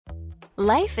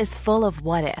Life is full of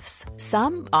what-ifs.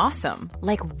 Some awesome,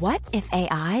 like what if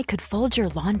AI could fold your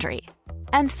laundry?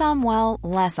 And some, well,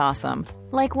 less awesome,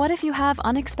 like what if you have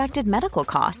unexpected medical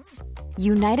costs?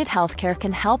 United Healthcare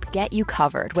can help get you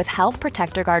covered with Health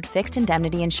Protector Guard fixed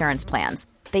indemnity insurance plans.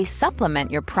 They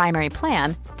supplement your primary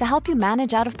plan to help you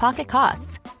manage out-of-pocket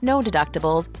costs. No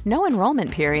deductibles, no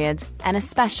enrollment periods, and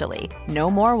especially no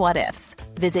more what-ifs.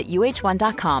 Visit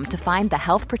uh1.com to find the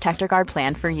Health Protector Guard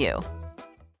plan for you.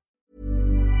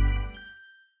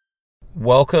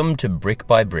 Welcome to Brick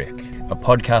by Brick, a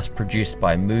podcast produced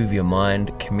by Move Your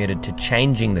Mind, committed to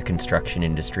changing the construction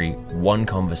industry one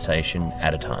conversation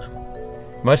at a time.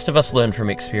 Most of us learn from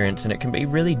experience, and it can be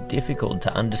really difficult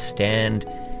to understand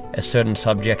a certain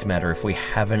subject matter if we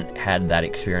haven't had that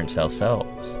experience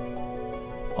ourselves.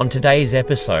 On today's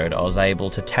episode, I was able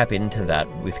to tap into that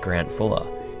with Grant Fuller.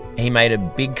 He made a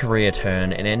big career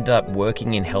turn and ended up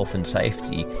working in health and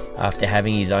safety after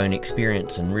having his own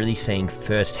experience and really seeing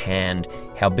firsthand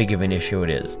how big of an issue it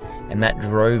is. And that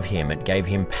drove him, it gave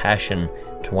him passion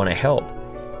to want to help.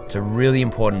 It's a really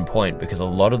important point because a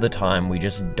lot of the time we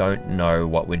just don't know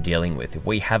what we're dealing with. If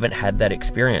we haven't had that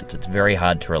experience, it's very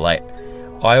hard to relate.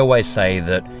 I always say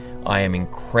that I am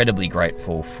incredibly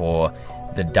grateful for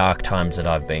the dark times that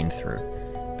I've been through,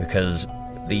 because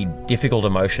the difficult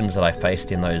emotions that I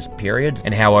faced in those periods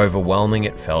and how overwhelming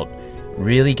it felt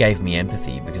really gave me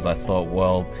empathy, because I thought,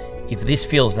 well, if this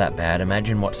feels that bad,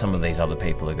 imagine what some of these other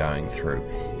people are going through.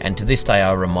 And to this day,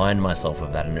 I remind myself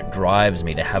of that, and it drives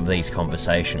me to have these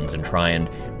conversations and try and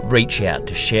reach out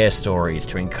to share stories,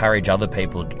 to encourage other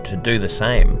people to do the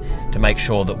same, to make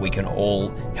sure that we can all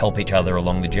help each other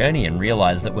along the journey and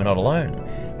realize that we're not alone.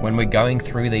 When we're going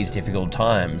through these difficult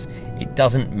times, it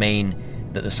doesn't mean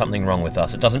that there's something wrong with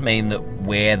us. It doesn't mean that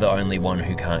we're the only one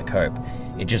who can't cope.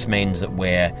 It just means that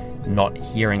we're not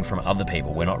hearing from other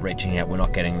people. We're not reaching out. We're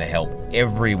not getting the help.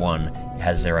 Everyone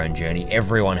has their own journey.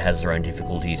 Everyone has their own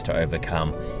difficulties to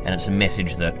overcome. And it's a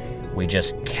message that we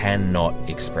just cannot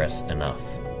express enough.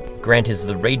 Grant is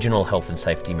the Regional Health and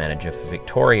Safety Manager for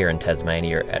Victoria and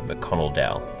Tasmania at McConnell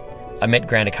Dowell. I met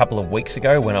Grant a couple of weeks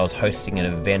ago when I was hosting an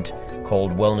event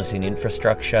called Wellness in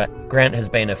Infrastructure. Grant has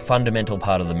been a fundamental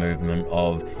part of the movement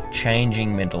of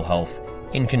changing mental health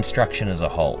in construction as a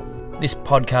whole. This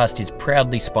podcast is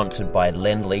proudly sponsored by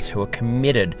Lendlease, who are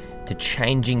committed to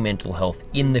changing mental health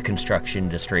in the construction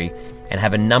industry and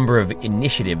have a number of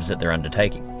initiatives that they're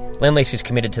undertaking. Lendlease is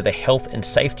committed to the health and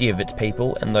safety of its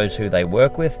people and those who they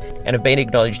work with, and have been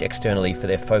acknowledged externally for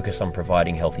their focus on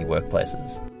providing healthy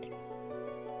workplaces.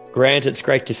 Grant, it's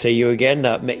great to see you again.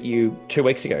 Met you 2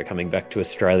 weeks ago coming back to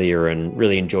Australia, and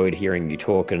really enjoyed hearing you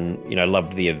talk, and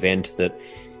loved the event that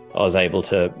I was able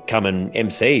to come and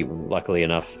MC, luckily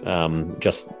enough,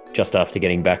 just after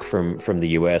getting back from the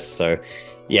US. So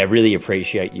yeah, really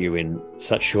appreciate you in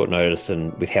such short notice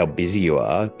and with how busy you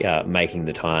are, making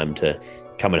the time to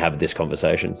come and have this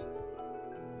conversation.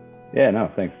 Yeah,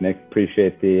 no, thanks, Nick.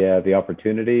 Appreciate the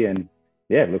opportunity, and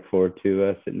yeah, look forward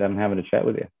to sitting down and having a chat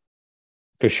with you.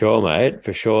 For sure, mate,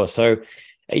 for sure. So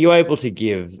are you able to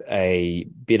give a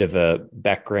bit of a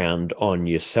background on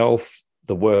yourself,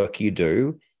 the work you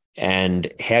do,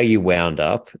 and how you wound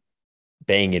up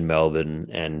being in Melbourne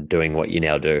and doing what you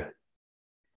now do?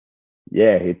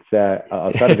 Yeah, it's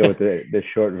I'll try to go with the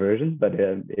short version, but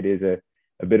it is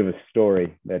a bit of a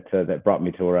story that brought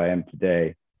me to where I am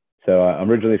today. So I'm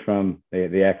originally from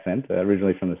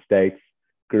originally from the States,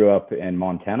 grew up in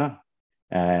Montana,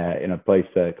 in a place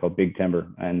called Big Timber,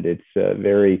 and it's a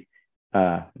very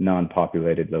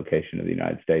non-populated location of the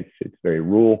United States. It's very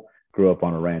rural. Grew up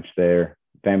on a ranch there.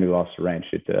 Family lost the ranch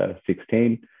at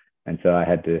 16, and so I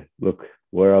had to look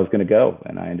where I was going to go,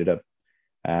 and I ended up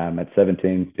at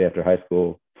 17, after high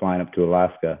school, flying up to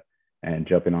Alaska and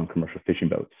jumping on commercial fishing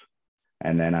boats.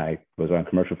 And then I was on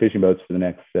commercial fishing boats for the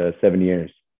next 7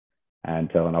 years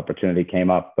until an opportunity came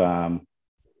up,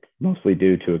 mostly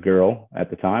due to a girl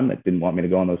at the time that didn't want me to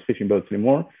go on those fishing boats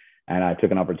anymore. And I took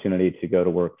an opportunity to go to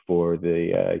work for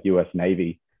the US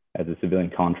Navy as a civilian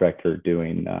contractor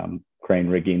doing crane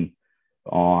rigging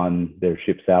on their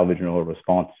ship salvage and oil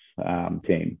response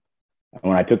team. And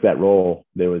when I took that role,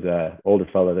 there was an older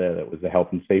fellow there that was the health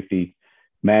and safety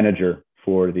manager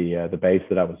for the base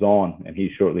that I was on, and he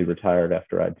shortly retired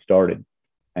after I'd started.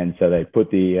 And so they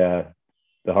put the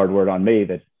hard word on me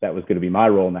that was going to be my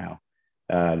role now,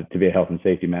 to be a health and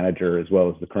safety manager as well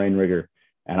as the crane rigger.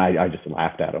 And I just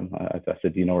laughed at him. I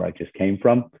said, "Do you know where I just came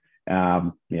from?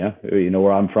 You know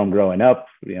where I'm from growing up,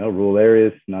 rural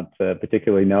areas, not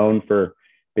particularly known for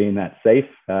being that safe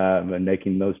and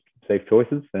making those safe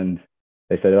choices." And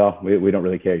they said, "Oh, we don't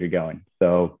really care, you're going."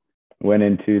 So went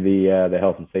into the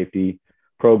health and safety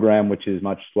program, which is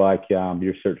much like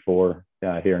your Cert 4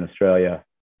 here in Australia,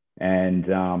 and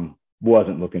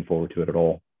wasn't looking forward to it at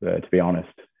all, to be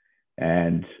honest.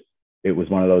 And it was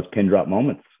one of those pin drop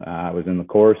moments. I was in the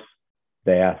course.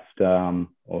 They asked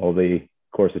all the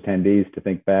course attendees to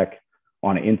think back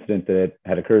on an incident that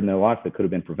had occurred in their life that could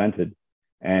have been prevented.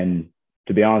 And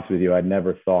to be honest with you, I'd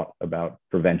never thought about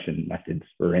prevention methods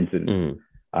for incidents.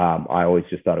 I always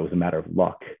just thought it was a matter of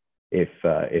luck if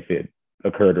it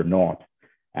occurred or not.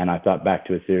 And I thought back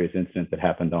to a serious incident that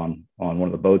happened on one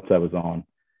of the boats I was on,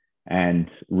 and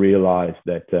realized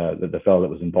that the fellow that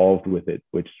was involved with it,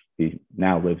 which he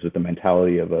now lives with the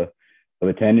mentality of a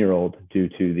 10-year-old due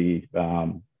to the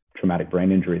traumatic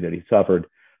brain injury that he suffered,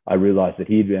 I realized that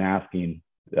he'd been asking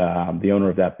the owner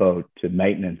of that boat to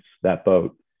maintenance that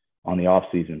boat on the off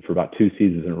season for about 2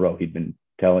 seasons in a row. He'd been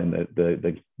telling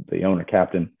the owner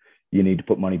captain, you need to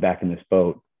put money back in this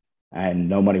boat, and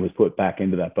no money was put back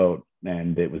into that boat.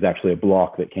 And it was actually a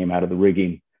block that came out of the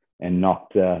rigging and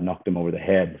knocked him over the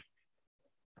head.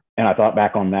 And I thought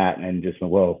back on that and just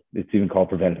went, whoa, it's even called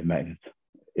preventative maintenance.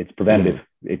 It's preventative.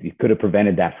 It could have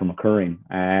prevented that from occurring.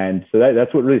 And so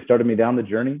that's what really started me down the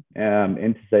journey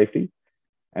into safety.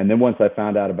 And then once I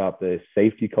found out about the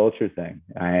safety culture thing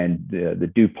and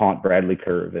the DuPont Bradley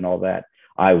curve and all that,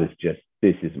 I was just,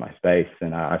 this is my space.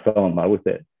 And I fell in love with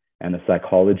it and the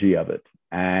psychology of it.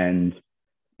 And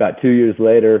about 2 years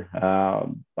later,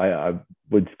 I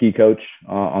would ski coach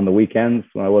on the weekends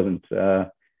when I wasn't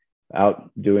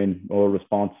out doing oil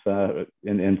response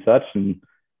and such, and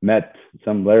met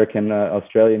some Larrikin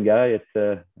Australian guy at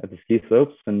the ski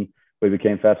slopes, and we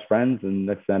became fast friends. And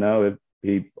next thing I know,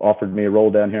 he offered me a role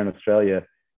down here in Australia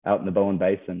out in the Bowen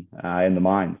Basin in the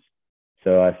mines.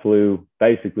 So I flew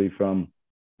basically from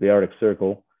the Arctic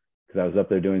Circle, because I was up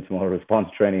there doing some oil response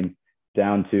training,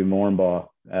 down to Moranbah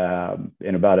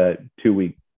in about a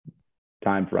 2-week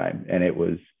time frame, and it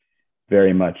was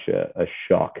very much a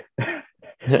shock.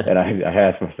 And I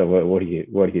asked myself, what are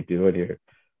you doing here?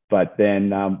 But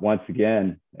then once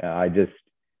again, I just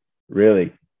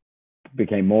really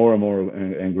became more and more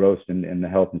engrossed in the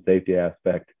health and safety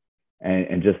aspect,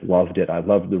 and just loved it. I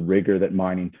loved the rigor that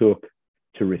mining took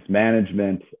to risk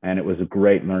management, and it was a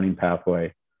great learning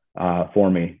pathway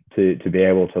for me to be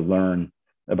able to learn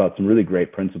about some really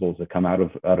great principles that come out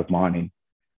of mining.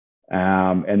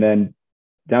 And then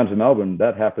down to Melbourne,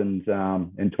 that happened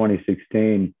in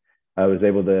 2016. I was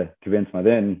able to convince my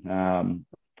then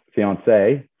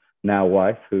fiance, now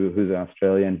wife, who's an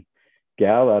Australian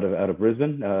gal out of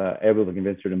Brisbane, able to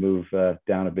convince her to move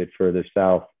down a bit further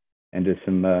south and do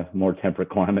some more temperate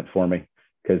climate for me,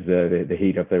 because the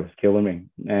heat up there was killing me.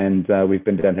 And we've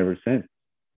been down here ever since.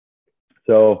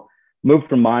 So moved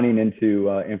from mining into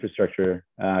infrastructure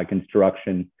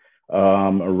construction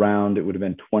around, it would have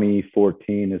been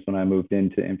 2014 is when I moved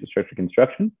into infrastructure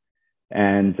construction,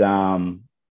 and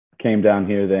came down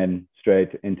here then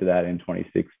straight into that in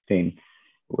 2016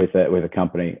 with a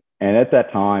company. And at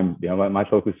that time, my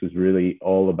focus was really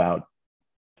all about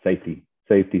safety,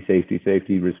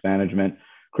 risk management,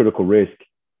 critical risk.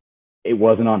 It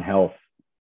wasn't on health.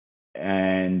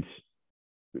 And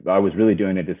I was really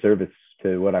doing a disservice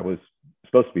to what I was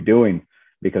supposed to be doing,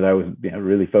 because I was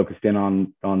really focused in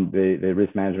on the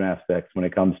risk management aspects when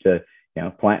it comes to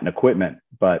plant and equipment.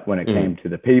 But when it came to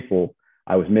the people,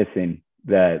 I was missing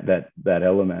that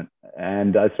element.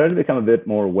 And I started to become a bit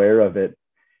more aware of it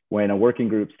when a working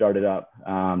group started up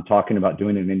talking about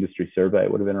doing an industry survey.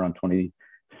 It would have been around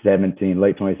 2017,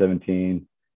 late 2017,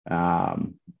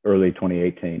 early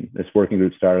 2018. This working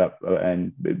group started up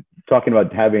and talking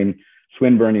about having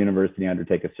Swinburne University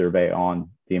undertake a survey on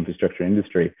the infrastructure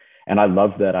industry. And I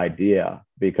loved that idea,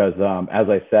 because as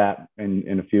I sat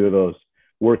in a few of those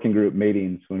working group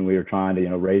meetings when we were trying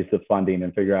to raise the funding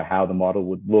and figure out how the model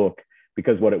would look,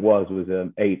 because what it was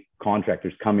 8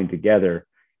 contractors coming together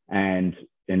and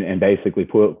basically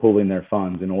pulling their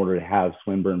funds in order to have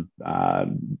Swinburne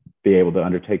be able to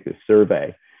undertake this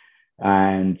survey.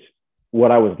 And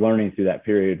what I was learning through that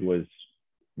period was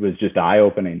just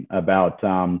eye-opening about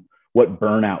what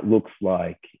burnout looks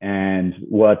like, and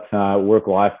what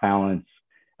work-life balance,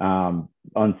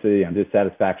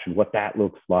 dissatisfaction, what that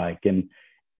looks like. And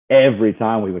every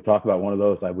time we would talk about one of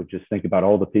those, I would just think about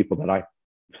all the people that I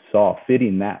saw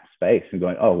fitting that space and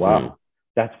going, oh, wow,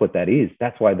 that's what that is.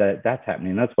 That's why that's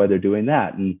happening. That's why they're doing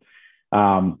that. And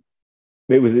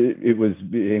it was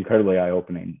incredibly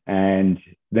eye-opening. And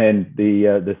then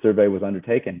the survey was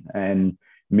undertaken in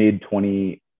mid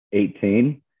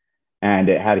 2018. And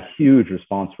it had a huge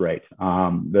response rate.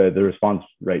 The response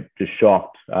rate just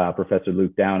shocked Professor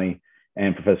Luke Downey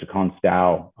and Professor Con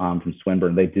Stow from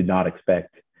Swinburne. They did not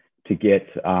expect to get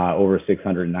over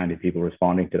 690 people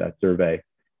responding to that survey.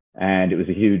 And it was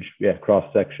a huge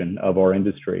cross-section of our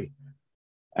industry.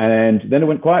 And then it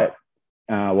went quiet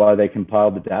while they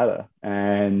compiled the data.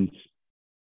 And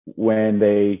when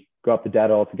they got the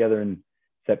data all together in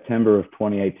September of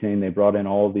 2018, they brought in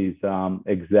all these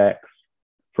execs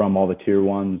from all the tier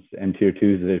ones and tier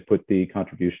twos that put the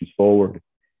contributions forward.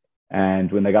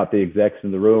 And when they got the execs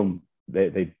in the room,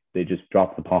 they just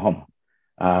dropped the bomb.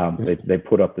 They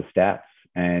put up the stats,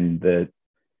 and the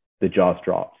jaws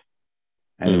dropped,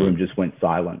 and the room just went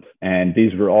silent. And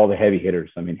these were all the heavy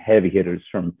hitters. I mean, heavy hitters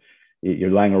from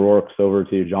your Lang O'Rourke's over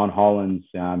to your John Hollands,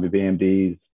 your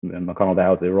BMDs, and McConnell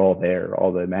Dowd. They were all there,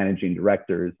 all the managing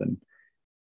directors, and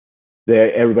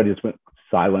everybody just went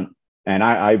silent. And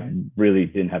I really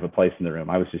didn't have a place in the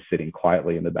room. I was just sitting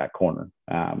quietly in the back corner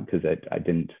because I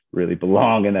didn't really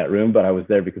belong in that room, but I was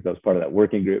there because I was part of that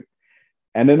working group.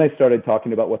 And then they started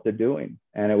talking about what they're doing.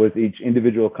 And it was each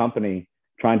individual company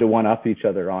trying to one-up each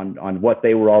other on what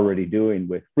they were already doing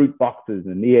with fruit boxes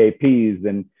and EAPs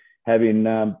and having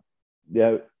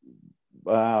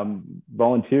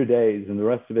volunteer days and the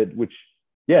rest of it, which,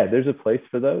 there's a place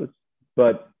for those.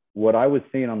 But what I was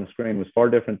seeing on the screen was far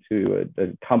different to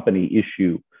a company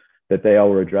issue that they all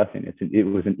were addressing. It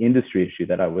was an industry issue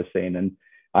that I was seeing. And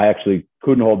I actually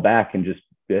couldn't hold back and just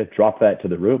drop that to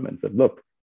the room and said, look,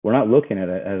 we're not looking at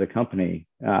it as a company,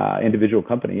 individual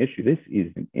company issue. This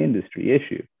is an industry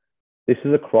issue. This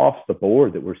is across the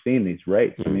board that we're seeing these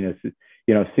rates. I mean, it's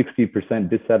 60%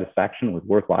 dissatisfaction with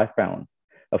work-life balance,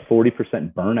 a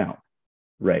 40% burnout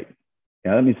rate.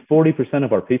 That means 40%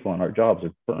 of our people in our jobs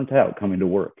are burnt out coming to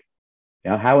work.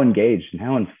 How engaged and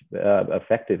how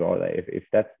effective are they if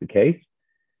that's the case?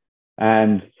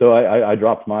 And so I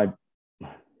dropped my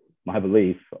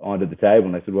belief onto the table,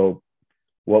 and I said, well,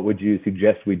 what would you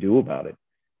suggest we do about it?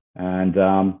 And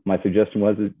my suggestion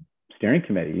was a steering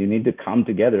committee. You need to come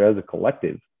together as a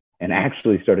collective and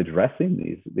actually start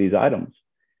addressing these items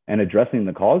and addressing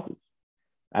the causes.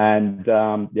 And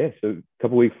so a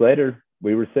couple of weeks later,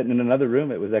 we were sitting in another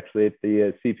room. It was actually at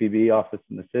the CPB office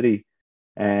in the city,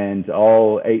 and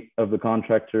all 8 of the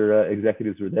contractor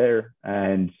executives were there.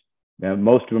 And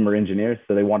most of them are engineers,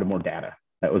 so they wanted more data.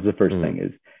 That was the first thing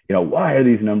is, why are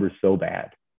these numbers so bad?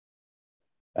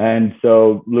 And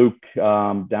so Luke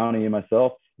Downey and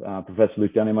myself, Professor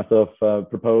Luke Downey and myself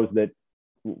proposed that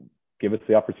give us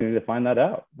the opportunity to find that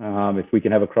out. If we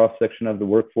can have a cross-section of the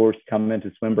workforce come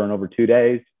into Swinburne over 2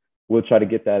 days, we'll try to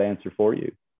get that answer for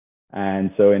you.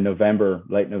 And so in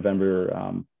late November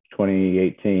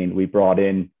 2018, we brought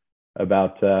in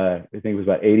about, I think it was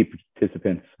about 80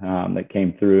 participants that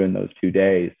came through in those 2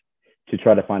 days to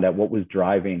try to find out what was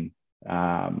driving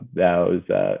those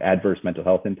adverse mental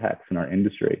health impacts in our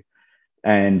industry.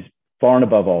 And far and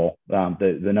above all,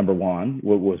 the number one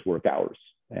was work hours.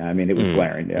 I mean, it was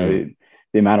glaring.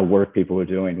 The amount of work people were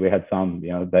doing. We had some,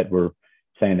 that were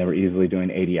saying they were easily doing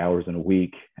 80 hours in a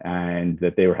week, and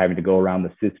that they were having to go around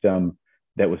the system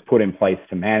that was put in place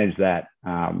to manage that.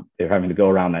 They were having to go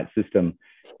around that system,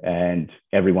 and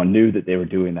everyone knew that they were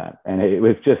doing that. And it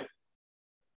was just,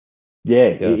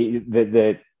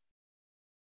 the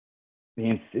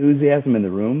enthusiasm in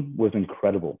the room was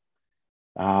incredible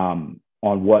on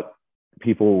what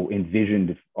people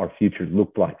envisioned our future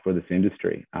looked like for this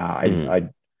industry. I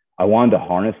wanted to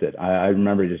harness it. I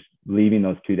remember just leaving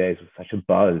those 2 days with such a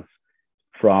buzz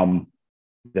from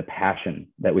the passion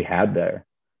that we had there.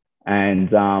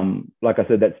 And like I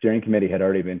said, that steering committee had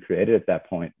already been created at that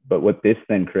point. But what this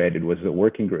then created was a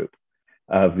working group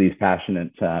of these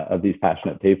passionate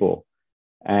people.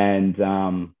 And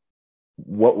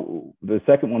what the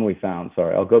second one we found,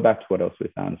 I'll go back to what else we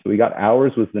found. So we got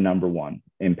hours was the number one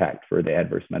impact for the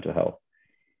adverse mental health.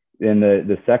 Then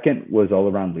the second was all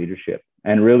around leadership.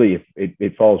 And really,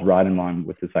 it falls right in line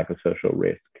with the psychosocial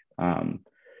risk,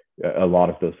 a lot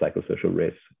of those psychosocial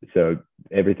risks. So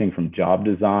everything from job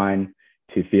design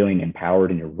to feeling empowered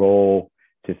in your role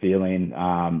to feeling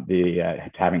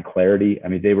having clarity. I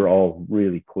mean, they were all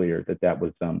really clear that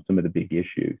was some of the big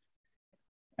issues.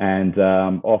 And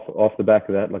off the back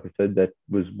of that, like I said, that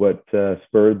was what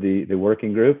spurred the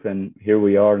working group. And here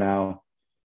we are now,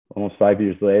 almost 5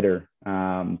 years later,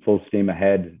 full steam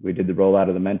ahead. We did the rollout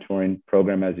of the mentoring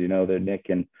program, as you know, there, Nick,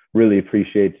 and really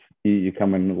appreciate you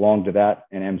coming along to that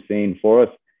and emceeing for us.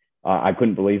 I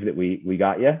couldn't believe that we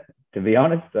got you, to be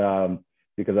honest,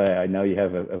 because I know you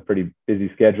have a pretty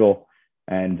busy schedule,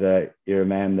 and you're a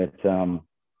man that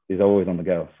is always on the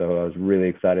go. So I was really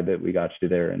excited that we got you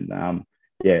there, and I'm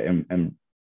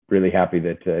really happy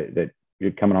that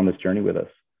you're coming on this journey with us.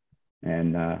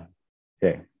 And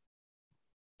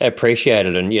I appreciate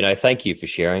it, and thank you for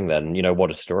sharing that. And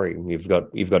what a story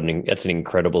that's an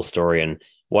incredible story. And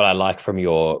what I like from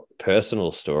your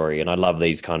personal story, and I love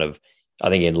these kind of, I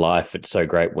think in life it's so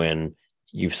great when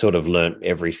you've sort of learnt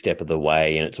every step of the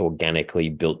way, and it's organically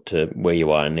built to where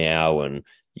you are now, and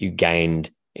you gained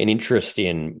an interest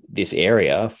in this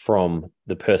area from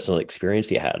the personal experience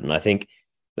you had. And I think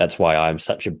that's why I'm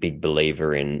such a big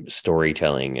believer in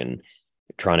storytelling and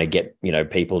trying to get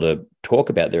people to talk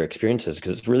about their experiences,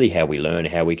 because it's really how we learn,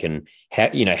 how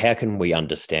can we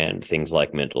understand things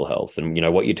like mental health. And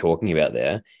what you're talking about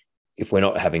there, if we're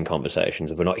not having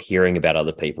conversations, if we're not hearing about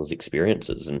other people's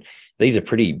experiences, and these are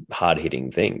pretty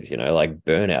hard-hitting things, like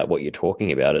burnout, what you're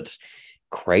talking about, it's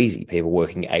crazy. People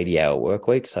working 80-hour work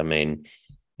weeks. I mean,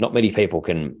 not many people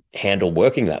can handle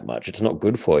working that much. It's not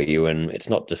good for you, and it's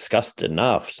not discussed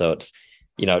enough. So it's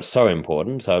it's so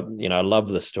important. So, I love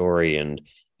the story, and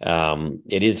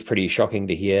it is pretty shocking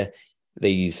to hear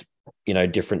these,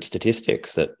 different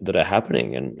statistics that are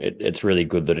happening. And it's really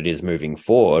good that it is moving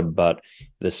forward, but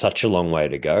there's such a long way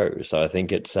to go. So I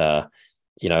think it's,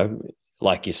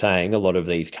 like you're saying, a lot of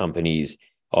these companies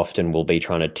often will be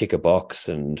trying to tick a box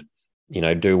and,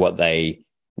 do what they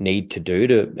need to do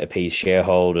to appease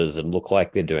shareholders and look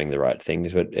like they're doing the right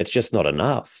things, but it's just not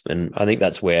enough. And I think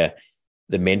that's where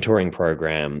the mentoring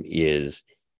program is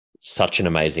such an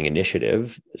amazing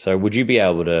initiative. So would you be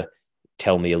able to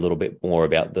tell me a little bit more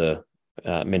about the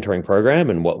mentoring program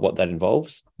and what that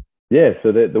involves? Yeah,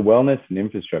 so the Wellness and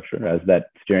Infrastructure, as that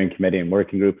steering committee and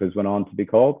working group has went on to be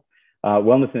called,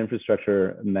 Wellness and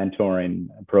Infrastructure Mentoring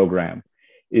Program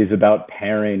is about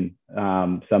pairing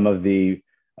some of the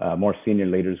more senior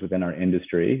leaders within our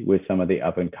industry with some of the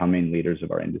up and coming leaders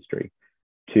of our industry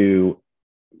to,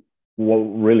 well,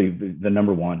 really the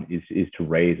number one is to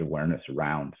raise awareness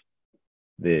around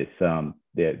this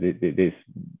this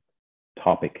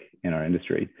topic in our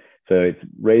industry. So it's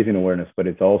raising awareness, but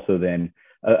it's also then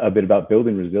a bit about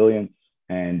building resilience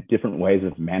and different ways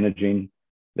of managing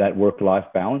that work-life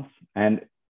balance. And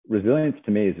resilience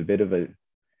to me is a bit of a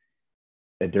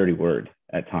dirty word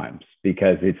at times,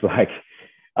 because it's like,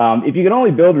 if you can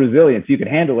only build resilience, you can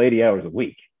handle 80 hours a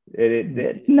week.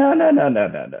 No.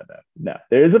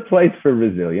 There is a place for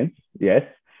resilience, yes,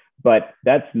 but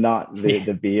that's not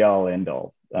the be all end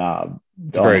all.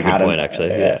 It's a very good point,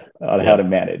 actually. How to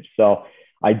manage. So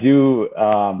I do,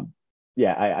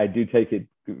 I do take it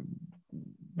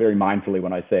very mindfully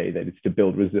when I say that it's to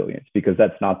build resilience, because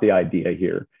that's not the idea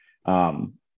here.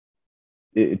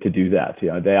 To do that,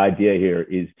 the idea here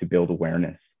is to build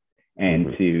awareness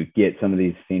and to get some of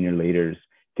these senior leaders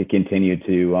to continue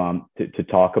to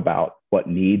talk about what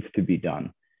needs to be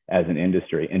done as an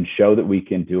industry and show that we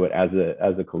can do it as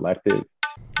a collective.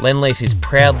 Lendlease is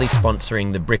proudly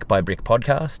sponsoring the Brick by Brick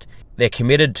podcast. They're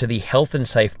committed to the health and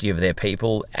safety of their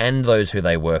people and those who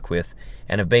they work with,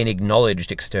 and have been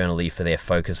acknowledged externally for their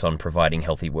focus on providing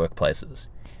healthy workplaces.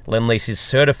 Lendlease is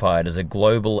certified as a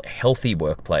global healthy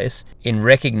workplace in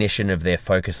recognition of their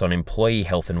focus on employee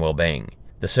health and well-being.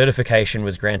 The certification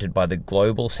was granted by the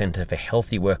Global Centre for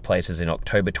Healthy Workplaces in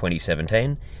October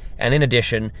 2017, and in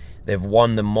addition, they've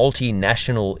won the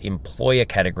Multinational Employer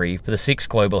category for the 6th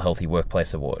Global Healthy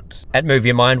Workplace Awards. At Move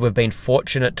Your Mind, we've been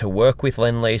fortunate to work with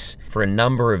Lendlease for a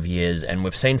number of years, and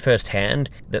we've seen firsthand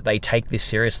that they take this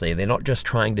seriously. They're not just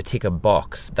trying to tick a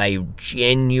box. They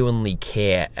genuinely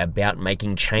care about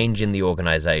making change in the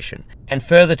organisation. And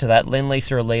further to that,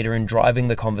 Lendlease are a leader in driving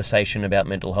the conversation about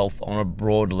mental health on a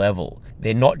broad level.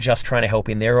 They're not just trying to help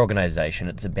in their organisation,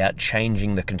 it's about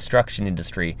changing the construction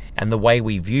industry and the way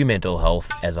we view mental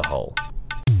health as a whole.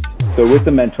 So with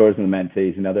the mentors and the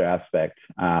mentees, another aspect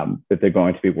that they're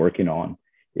going to be working on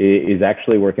is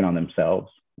actually working on themselves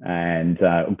and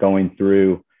going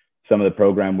through some of the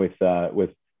program with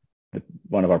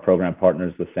one of our program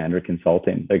partners, Lysandra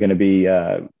Consulting. They're going to be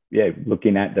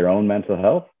looking at their own mental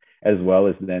health as well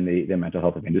as then the mental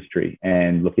health of industry,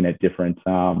 and looking at different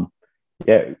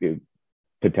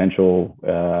potential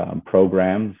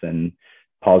programs and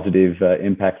positive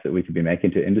impacts that we could be making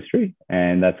to industry.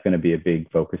 And that's going to be a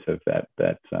big focus of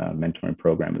that mentoring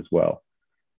program as well.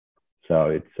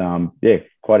 So it's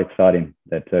quite exciting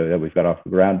that we've got off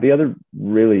the ground. The other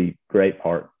really great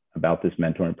part about this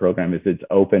mentoring program is it's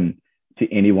open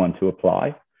to anyone to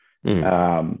apply.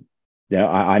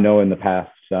 I know in the past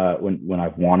when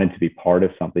I've wanted to be part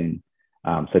of something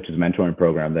such as a mentoring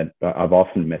program, that I've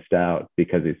often missed out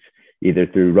because it's either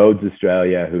through Rhodes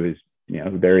Australia, who is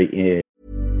very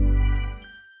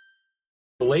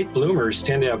late bloomers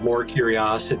tend to have more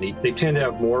curiosity. They tend to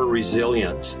have more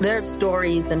resilience. There's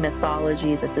stories and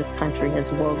mythology that this country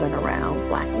has woven around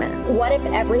Black men. What if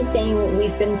everything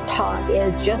we've been taught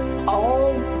is just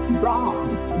all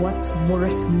wrong? What's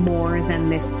worth more than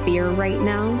this fear right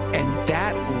now? And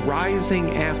that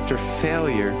rising after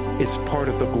failure is part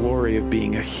of the glory of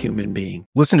being a human being.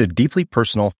 Listen to deeply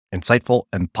personal, insightful,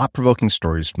 and thought-provoking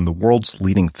stories from the world's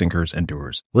leading thinkers and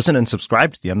doers. Listen and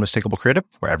subscribe to The Unmistakable Creative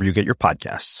wherever you get your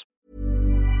podcasts.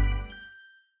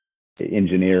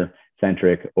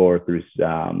 Engineer-centric, or through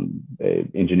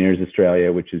Engineers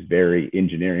Australia, which is very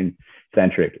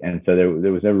engineering-centric. And so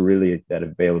there was never really that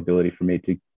availability for me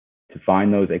to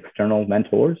find those external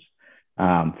mentors.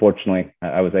 Fortunately,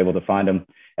 I was able to find them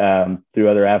through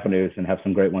other avenues and have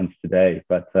some great ones today.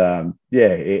 But I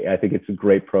think it's a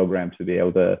great program to be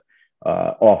able to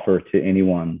offer to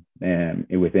anyone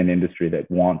within industry that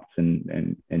wants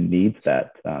and needs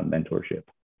that mentorship.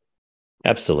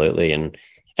 Absolutely. And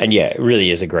yeah, it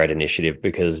really is a great initiative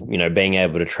because, being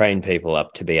able to train people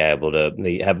up to be able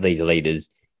to have these leaders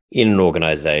in an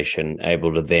organization,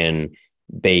 able to then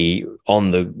be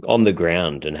on the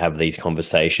ground and have these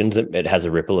conversations, it has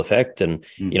a ripple effect. And,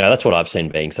 that's what I've seen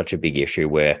being such a big issue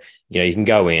where, you can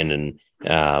go in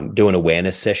and do an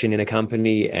awareness session in a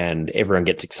company and everyone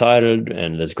gets excited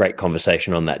and there's great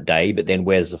conversation on that day, but then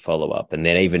where's the follow-up? And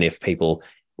then even if people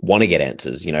want to get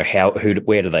answers,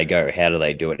 where do they go? How do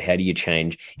they do it? How do you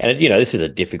change? And, this is a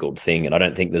difficult thing. And I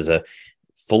don't think there's a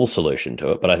full solution to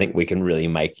it, but I think we can really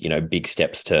make, big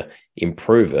steps to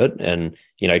improve it. And,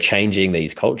 changing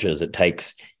these cultures, it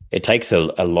takes a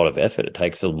lot of effort. It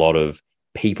takes a lot of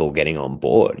people getting on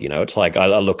board. It's like, I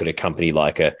look at a company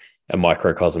like a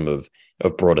microcosm of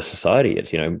broader society.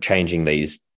 It's, changing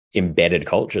these embedded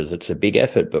cultures. It's a big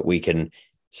effort, but we can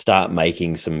start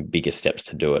making some bigger steps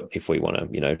to do it if we want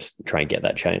to, try and get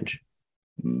that change.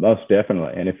 Most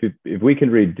definitely. And if we can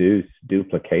reduce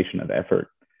duplication of effort,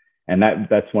 and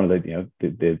that's one of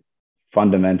the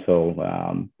fundamental,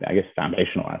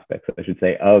 foundational aspects, I should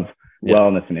say, of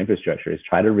wellness and infrastructure, is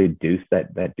try to reduce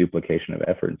that duplication of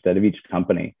effort. Instead of each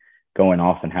company going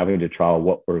off and having to trial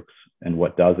what works and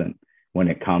what doesn't when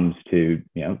it comes to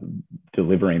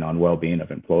delivering on well-being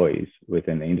of employees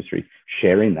within the industry,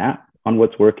 sharing that on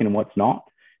what's working and what's not,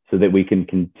 so that we can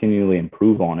continually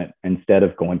improve on it instead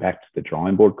of going back to the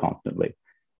drawing board constantly.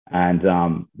 And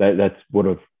that's what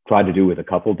I've tried to do with a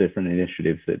couple different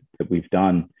initiatives that we've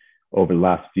done over the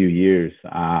last few years.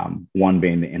 One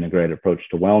being the integrated approach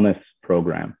to wellness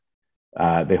program.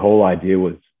 The whole idea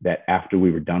was that after we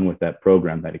were done with that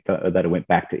program, that it went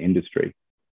back to industry.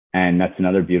 And that's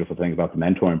another beautiful thing about the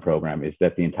mentoring program, is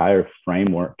that the entire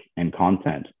framework and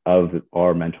content of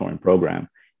our mentoring program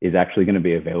is actually going to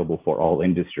be available for all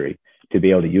industry to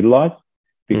be able to utilize,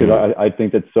 because I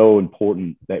think that's so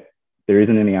important that there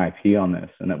isn't any IP on this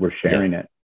and that we're sharing it.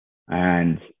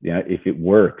 And if it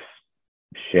works,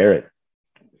 share it.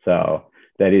 So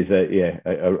that is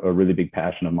a really big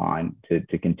passion of mine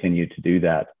to continue to do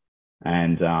that,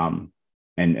 and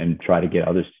try to get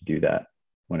others to do that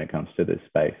when it comes to this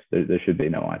space. There should be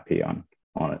no IP on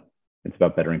it. It's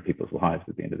about bettering people's lives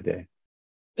at the end of the day.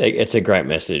 It's a great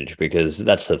message, because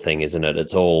that's the thing, isn't it?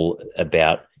 It's all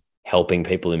about helping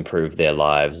people improve their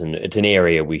lives, and it's an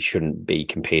area we shouldn't be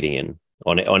competing in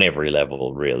on every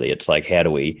level, really. It's like, how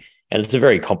do we, and it's a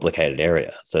very complicated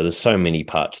area. So there's so many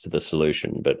parts to the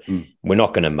solution, but we're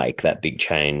not going to make that big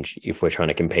change if we're trying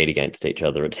to compete against each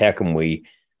other. It's how can we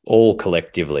all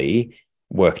collectively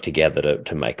work together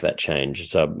to make that change.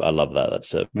 So I love that.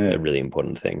 That's a really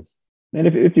important thing. And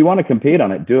if you want to compete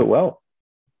on it, do it well.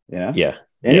 Yeah.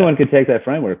 Anyone could take that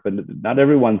framework, but not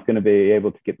everyone's going to be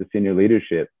able to get the senior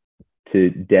leadership to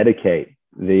dedicate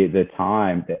the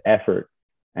time, the effort,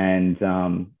 and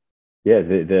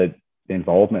the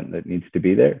involvement that needs to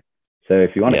be there. So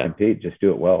if you want to compete, just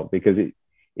do it well, because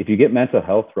if you get mental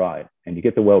health right and you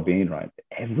get the well-being right,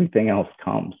 everything else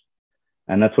comes.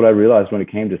 And that's what I realized when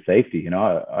it came to safety.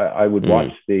 I would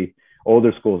watch the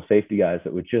older school safety guys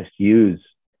that would just use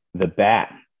the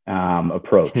bat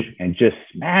approach and just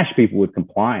smash people with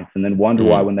compliance, and then wonder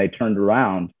why when they turned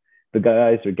around, the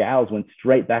guys or gals went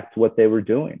straight back to what they were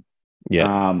doing.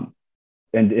 And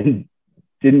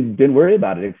didn't worry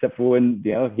about it, except for when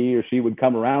he or she would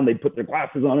come around, they'd put their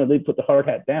glasses on, or they'd put the hard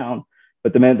hat down,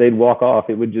 but the minute they'd walk off,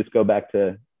 it would just go back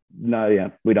to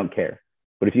we don't care.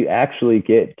 But if you actually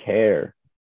get care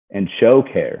and show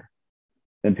care,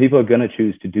 then people are going to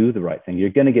choose to do the right thing.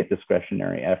 You're going to get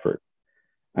discretionary effort.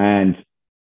 And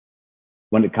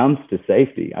when it comes to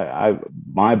safety,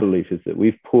 my belief is that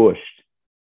we've pushed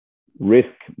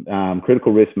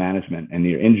critical risk management and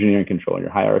your engineering control,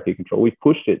 your hierarchy control. We've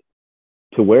pushed it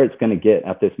to where it's going to get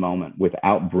at this moment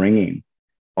without bringing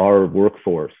our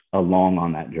workforce along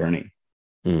on that journey.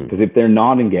 Because if they're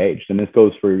not engaged, and this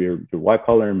goes for your white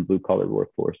collar and blue collar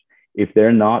workforce, if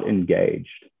they're not engaged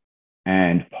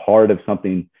and part of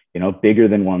something, bigger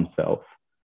than oneself,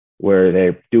 where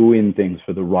they're doing things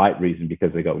for the right reason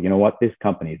because they go, you know what, this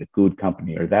company is a good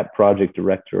company, or that project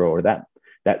director or that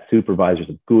supervisor is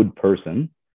a good person.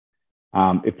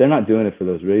 If they're not doing it for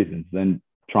those reasons, then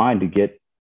trying to get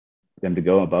them to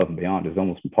go above and beyond is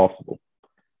almost impossible.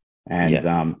 And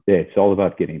it's all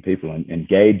about getting people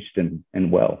engaged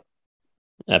and well.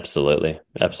 Absolutely.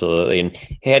 And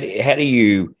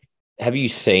have you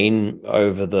seen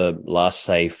over the last,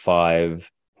 say, 5+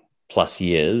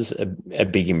 years a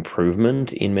big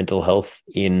improvement in mental health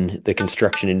in the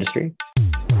construction industry?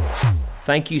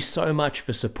 Thank you so much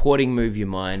for supporting Move Your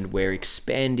Mind. We're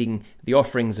expanding the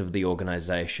offerings of the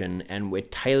organization, and we're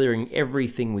tailoring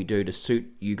everything we do to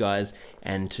suit you guys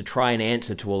and to try and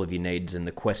answer to all of your needs and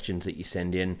the questions that you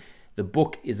send in. The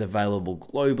book is available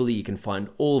globally. You can find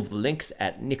all of the links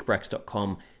at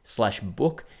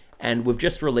nickbracks.com/book. And we've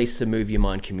just released the Move Your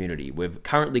Mind community. We've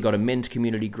currently got a men's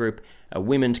community group, a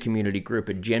women's community group,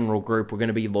 a general group. We're going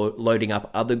to be loading up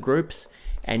other groups,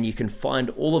 and you can find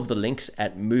all of the links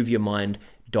at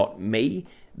moveyourmind.me.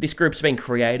 This group's been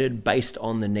created based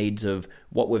on the needs of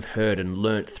what we've heard and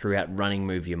learnt throughout running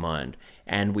Move Your Mind.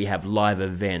 And we have live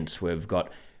events, we've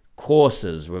got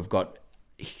courses, we've got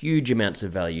huge amounts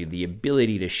of value, the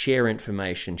ability to share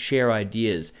information, share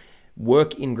ideas,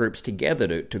 work in groups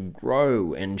together to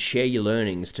grow and share your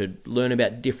learnings, to learn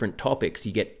about different topics.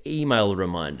 You get email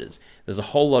reminders. There's a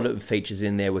whole lot of features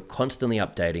in there. We're constantly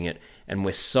updating it, and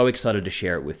we're so excited to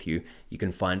share it with you. You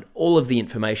can find all of the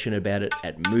information about it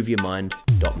at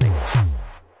moveyourmind.me.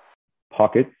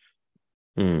 Pockets.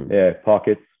 Yeah,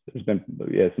 pockets. There's been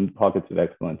some pockets of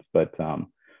excellence, but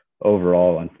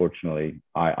overall, unfortunately,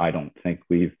 I don't think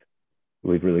we've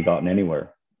really gotten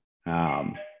anywhere.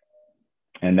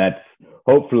 And that's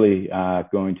hopefully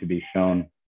going to be shown.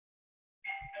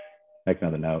 Make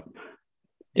another note.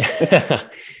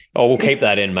 Oh, we'll keep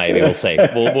that in. Maybe we'll see.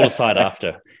 We'll decide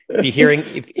after. If you're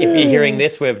hearing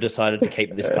this, we've decided to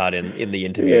keep this part in the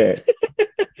interview.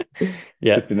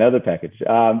 Yeah, just another package.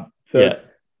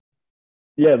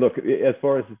 Look, as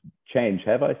far as change,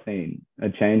 have I seen a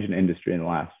change in industry in the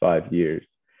last 5 years?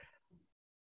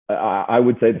 I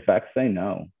would say the facts say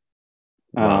no.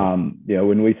 Wow.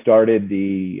 When we started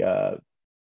the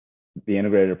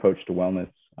integrated approach to wellness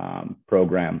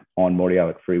program on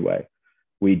Mordialloc Freeway,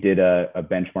 we did a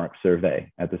benchmark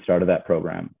survey at the start of that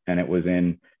program, and it was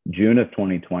in June of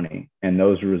 2020. And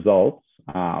those results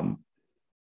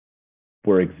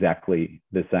were exactly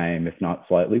the same, if not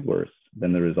slightly worse,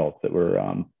 than the results that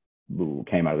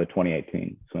came out of the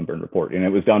 2018 Swinburne report. And it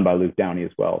was done by Luke Downey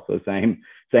as well. So same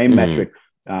metrics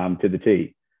to the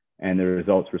T. And the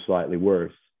results were slightly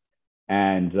worse.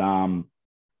 And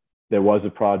there was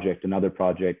another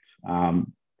project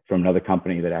from another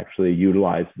company that actually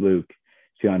utilized Luke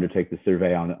to undertake the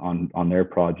survey on their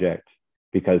project,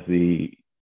 because the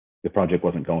project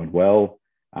wasn't going well.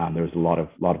 There was a lot of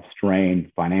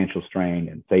strain, financial strain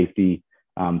and safety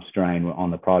strain on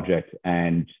the project.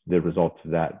 And the results of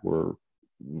that were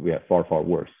far, far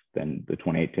worse than the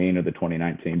 2018 or the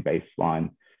 2019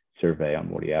 baseline survey on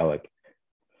Mordialloc.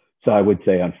 So I would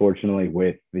say, unfortunately,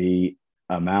 with the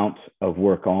amount of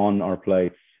work on our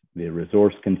plates, the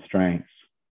resource constraints,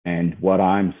 and what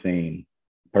I'm seeing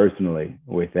personally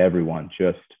with everyone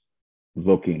just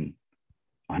looking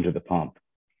under the pump,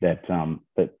 that no,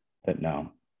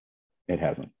 it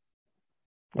hasn't.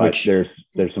 But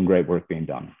there's some great work being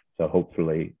done. So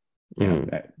hopefully,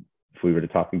 if we were to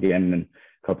talk again in a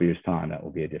couple of years' time, that will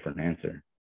be a different answer.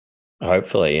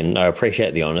 Hopefully, and I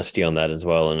appreciate the honesty on that as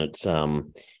well. And it's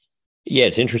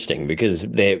it's interesting because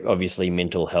obviously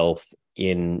mental health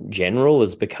in general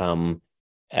has become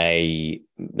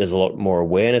there's a lot more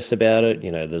awareness about it.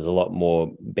 There's a lot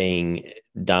more being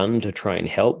done to try and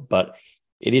help, but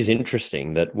it is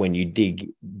interesting that when you dig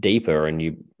deeper and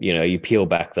you peel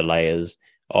back the layers,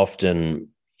 often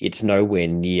it's nowhere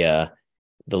near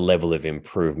the level of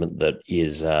improvement that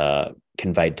is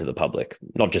conveyed to the public,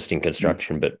 not just in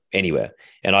construction, but anywhere.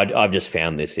 And I've just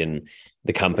found this in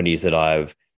the companies that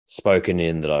I've spoken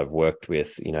in, that I've worked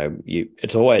with.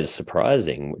 It's always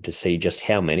surprising to see just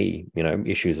how many,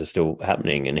 issues are still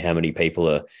happening, and how many people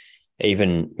are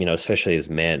even, especially as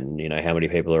men, how many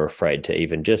people are afraid to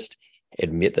even just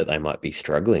admit that they might be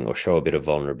struggling or show a bit of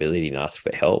vulnerability and ask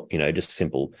for help, just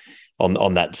simple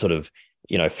on that sort of,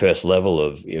 first level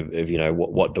of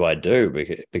what do I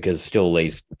do? Because still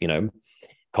these,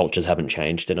 cultures haven't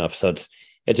changed enough. So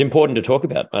it's important to talk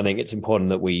about. I think it's important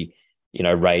that we,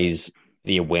 raise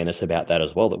the awareness about that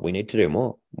as well, that we need to do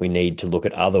more. We need to look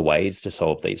at other ways to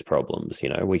solve these problems.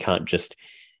 We can't just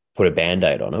put a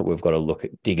Band-Aid on it. We've got to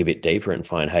dig a bit deeper and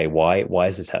find, hey, why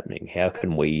is this happening? How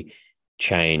can we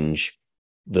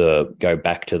go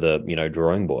back to the,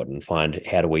 drawing board and find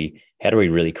how do we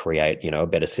really create, a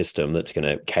better system that's going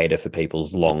to cater for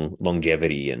people's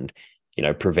longevity and,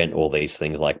 prevent all these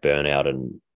things like burnout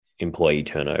and employee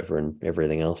turnover and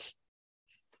everything else.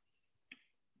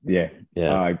 Yeah.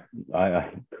 I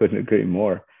couldn't agree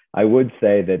more. I would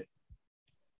say that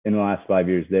in the last 5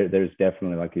 years, there's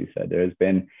definitely, like you said, there has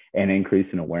been an increase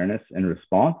in awareness and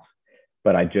response,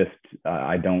 but I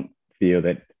don't feel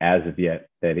that as of yet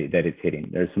that it's hitting.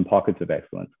 There's some pockets of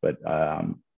excellence, but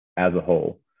as a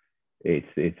whole,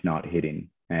 it's not hitting,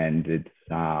 and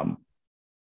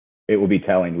it will be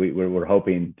telling. We're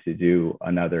hoping to do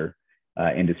another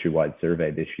industry-wide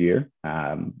survey this year.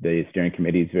 The steering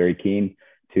committee is very keen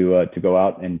to go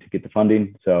out and to get the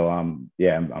funding. So I'm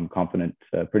confident,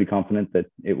 pretty confident that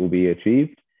it will be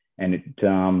achieved. And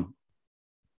I'm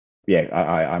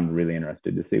really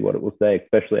interested to see what it will say,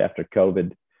 especially after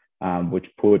COVID, which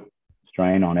put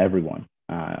strain on everyone,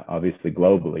 obviously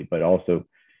globally, but also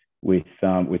with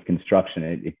construction,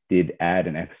 it did add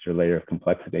an extra layer of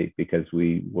complexity because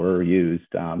we were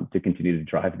used to continue to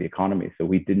drive the economy. So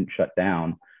we didn't shut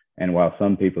down. And while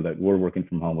some people that were working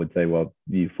from home would say, well,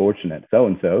 you fortunate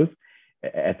so-and-sos,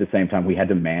 at the same time, we had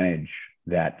to manage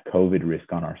that COVID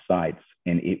risk on our sites.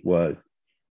 And it was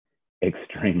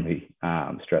extremely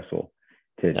stressful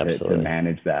to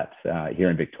manage that here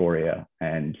in Victoria.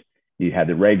 And you had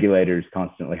the regulators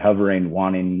constantly hovering,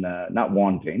 not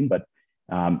wanting, but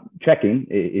checking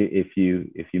if you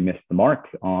missed the mark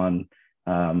on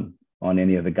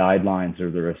any of the guidelines or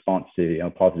the response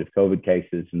to positive COVID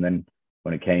cases. And then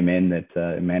when it came in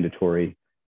that mandatory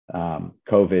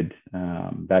COVID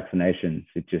vaccinations,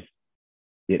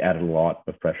 it added a lot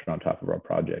of pressure on top of our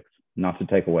projects. Not to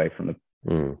take away from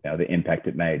the impact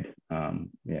it made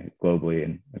globally,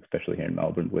 and especially here in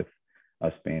Melbourne, with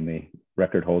us being the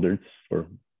record holders for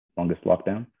longest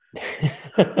lockdown.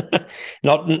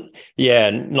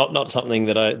 Not something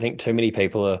that I think too many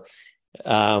people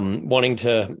are wanting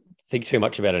to think too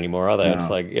much about anymore, are they? No, it's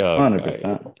like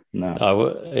 100%.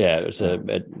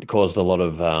 It caused a lot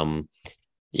of a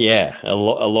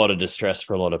lot of distress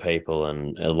for a lot of people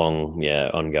and a long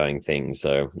ongoing thing.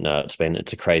 So no,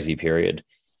 it's a crazy period.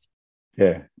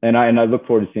 Yeah, and I look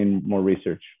forward to seeing more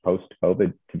research post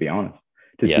COVID, to be honest,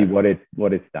 to see what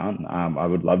it's done. I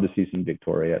would love to see some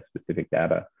Victoria specific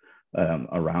data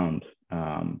around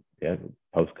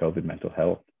post COVID mental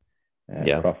health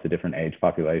across the different age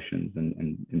populations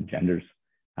and genders,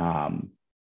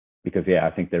 because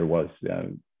I think there was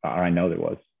I know there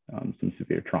was some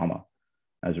severe trauma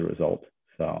as a result.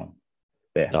 So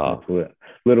that's a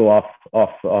little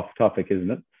off topic,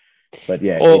 isn't it? But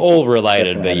all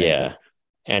related, but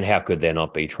and how could there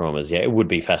not be traumas? It would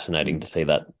be fascinating to see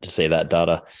that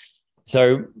data.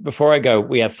 So before I go,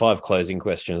 we have 5 closing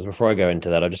questions. Before I go into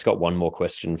that, I just got one more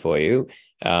question for you.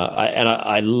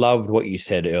 I loved what you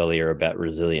said earlier about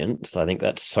resilience. I think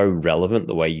that's so relevant,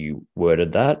 the way you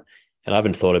worded that. And I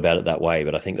haven't thought about it that way,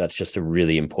 but I think that's just a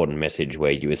really important message,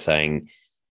 where you were saying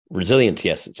resilience,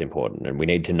 yes, it's important. And we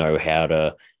need to know how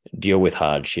to deal with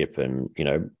hardship and,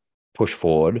 push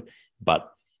forward. But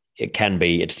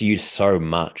it's used so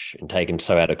much and taken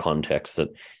so out of context that,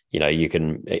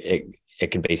 it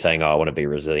can be saying, I want to be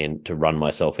resilient to run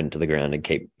myself into the ground and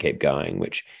keep going,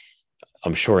 which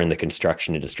I'm sure in the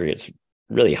construction industry, it's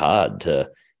really hard to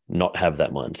not have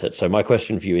that mindset. So my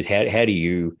question for you is, how do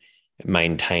you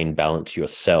maintain balance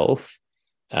yourself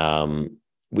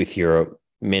with your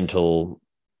mental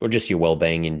or just your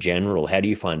well-being in general? How do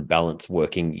you find balance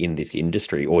working in this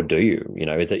industry, or do you?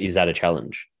 Is that a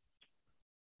challenge?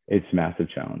 It's a massive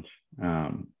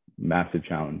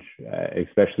challenge,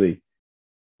 especially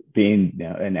being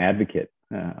an advocate.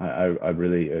 I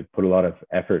really put a lot of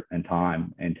effort and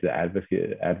time into the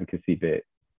advocacy bit,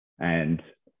 and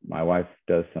my wife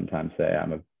does sometimes say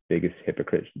I'm a biggest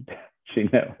hypocrite. She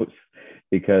knows,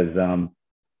 because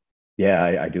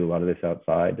I do a lot of this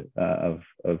outside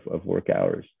of work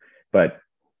hours. But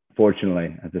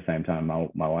fortunately, at the same time,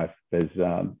 my wife has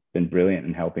been brilliant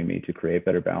in helping me to create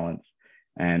better balance.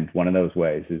 And one of those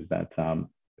ways is that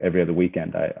every other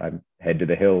weekend I head to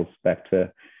the hills, back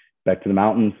to the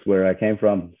mountains where I came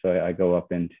from. So I go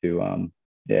up into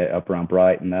up around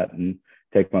Bright and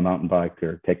take my mountain bike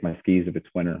or take my skis if it's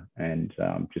winter, and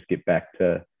just get back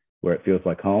to where it feels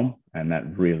like home. And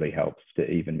that really helps to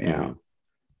even me out.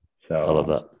 So I love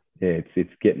that.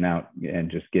 it's getting out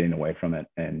and just getting away from it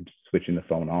and switching the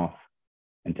phone off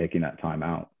and taking that time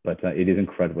out. But it is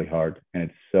incredibly hard, and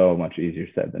it's so much easier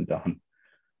said than done.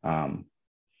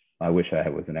 I wish I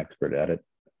was an expert at it.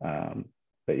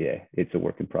 But yeah, it's a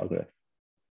work in progress.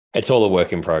 It's all a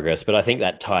work in progress, but I think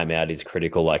that time out is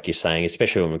critical, like you're saying,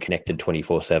 especially when we're connected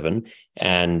 24/7.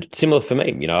 And similar for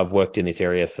me, I've worked in this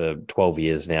area for 12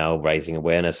 years now, raising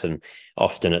awareness. And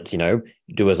often it's,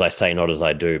 do as I say, not as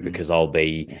I do, because I'll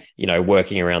be,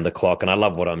 working around the clock and I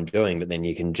love what I'm doing, but then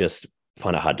you can just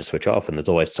find it hard to switch off and there's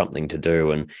always something to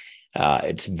do. And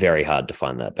it's very hard to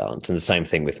find that balance. And the same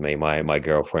thing with me. My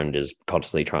girlfriend is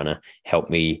constantly trying to help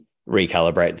me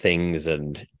recalibrate things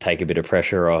and take a bit of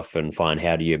pressure off and find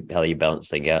how you balance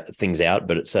things out.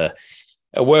 But it's a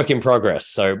work in progress.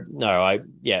 So no, I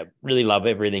really love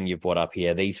everything you've brought up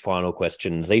here. These final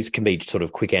questions, these can be sort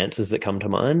of quick answers that come to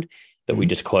mind that we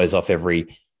just close off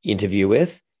every interview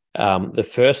with. The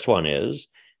first one is,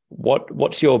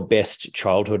 what's your best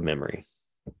childhood memory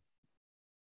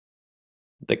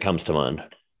that comes to mind?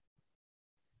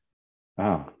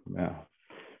 Oh, yeah.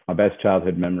 My best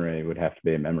childhood memory would have to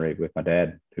be a memory with my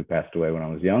dad, who passed away when I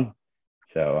was young.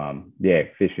 So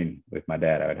fishing with my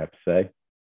dad, I would have to say,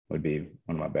 would be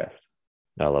one of my best.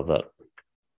 I love that.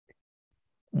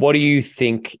 What do you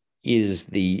think is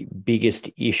the biggest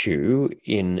issue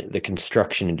in the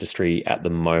construction industry at the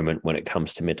moment when it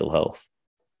comes to mental health?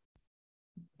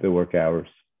 The work hours,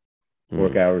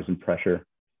 and pressure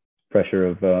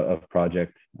of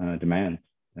project demands,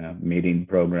 meeting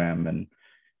program and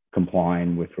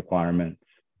complying with requirements.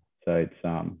 So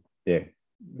it's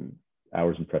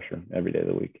hours and pressure every day of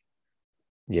the week.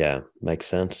 Yeah, makes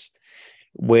sense.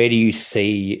 Where do you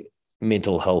see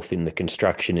mental health in the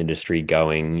construction industry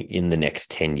going in the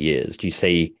next 10 years? Do you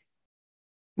see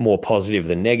more positive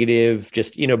than negative?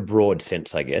 Just in a broad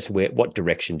sense, I guess. What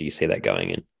direction do you see that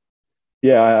going in?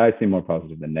 Yeah, I see more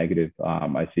positive than negative.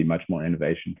 I see much more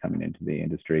innovation coming into the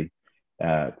industry,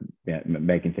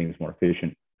 making things more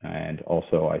efficient. And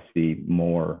also I see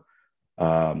more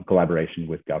collaboration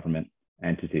with government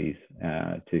entities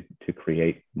to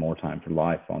create more time for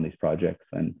life on these projects,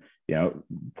 and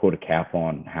put a cap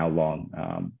on how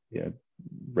long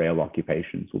rail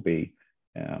occupations will be,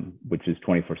 which is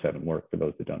 24/7 work. For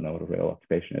those that don't know what a rail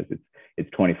occupation is, it's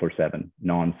 24/7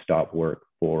 nonstop work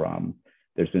for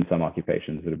there's been some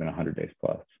occupations that have been 100 days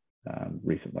plus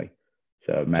recently.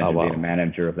 So imagine being a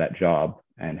manager of that job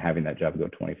and having that job go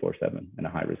 24/7 in a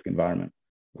high-risk environment.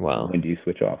 Wow. When do you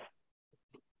switch off?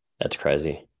 That's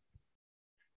crazy.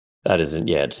 That isn't,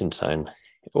 it's insane.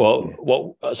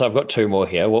 Well, so I've got two more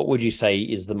here. What would you say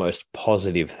is the most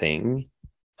positive thing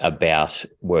about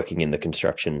working in the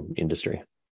construction industry?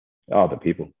 Oh, the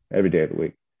people, every day of the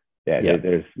week. Yeah.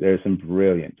 There's some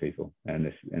brilliant people in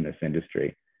this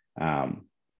industry.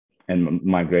 And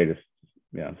my greatest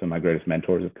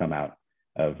mentors have come out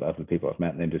of the people I've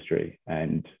met in the industry,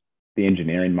 and the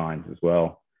engineering minds as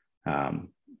well.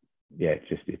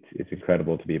 It's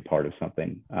incredible to be a part of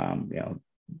something,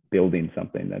 building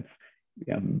something that's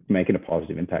making a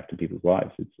positive impact in people's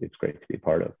lives. It's great to be a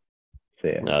part of. So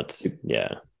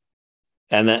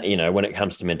and that, when it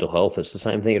comes to mental health, it's the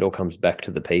same thing. It all comes back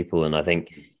to the people. And I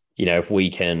think, if we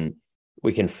can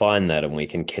find that and we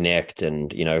can connect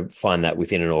and, find that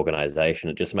within an organization,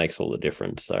 it just makes all the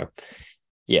difference. So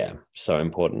so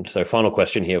important. So final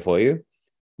question here for you.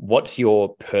 What's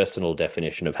your personal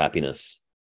definition of happiness?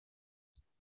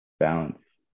 Balance.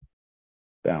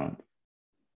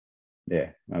 Yeah.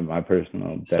 My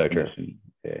personal definition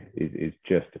is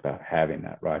just about having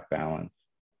that right balance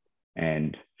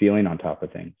and feeling on top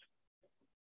of things.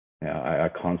 I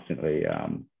constantly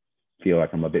feel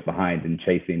like I'm a bit behind and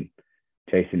chasing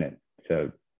it.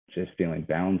 So just feeling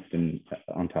balanced and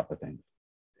on top of things.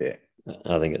 Yeah.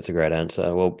 I think it's a great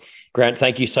answer. Well, Grant,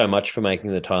 thank you so much for making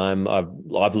the time.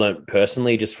 I've learned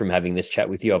personally just from having this chat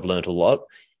with you. I've learned a lot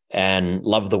and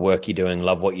love the work you're doing.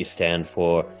 Love what you stand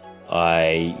for.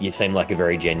 You seem like a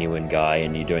very genuine guy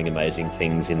and you're doing amazing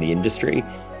things in the industry.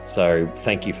 So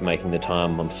thank you for making the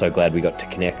time. I'm so glad we got to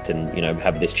connect and,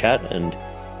 have this chat. And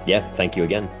thank you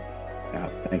again.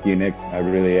 Thank you, Nick. I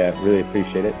really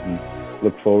appreciate it and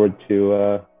look forward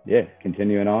to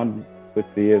continuing on with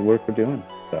the work we're doing.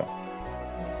 So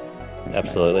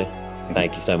absolutely.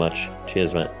 Thank you so much.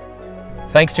 Cheers, mate.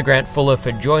 Thanks to Grant Fuller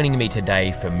for joining me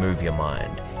today for Move Your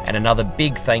Mind. And another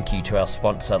big thank you to our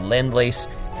sponsor, Lendlease,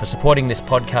 for supporting this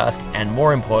podcast and,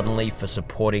 more importantly, for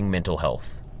supporting mental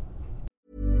health.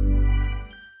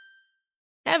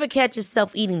 Ever catch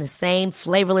yourself eating the same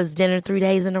flavorless dinner 3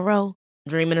 days in a row?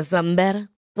 Dreaming of something better?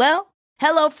 Well,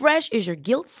 HelloFresh is your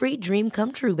guilt-free dream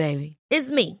come true, baby. It's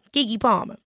me, Keke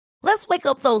Palmer. Let's wake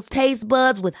up those taste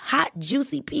buds with hot,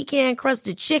 juicy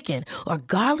pecan-crusted chicken or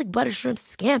garlic butter shrimp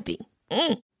scampi.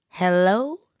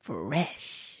 Hello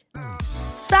Fresh.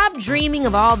 Stop dreaming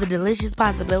of all the delicious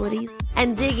possibilities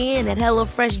and dig in at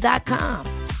HelloFresh.com.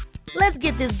 Let's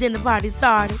get this dinner party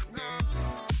started.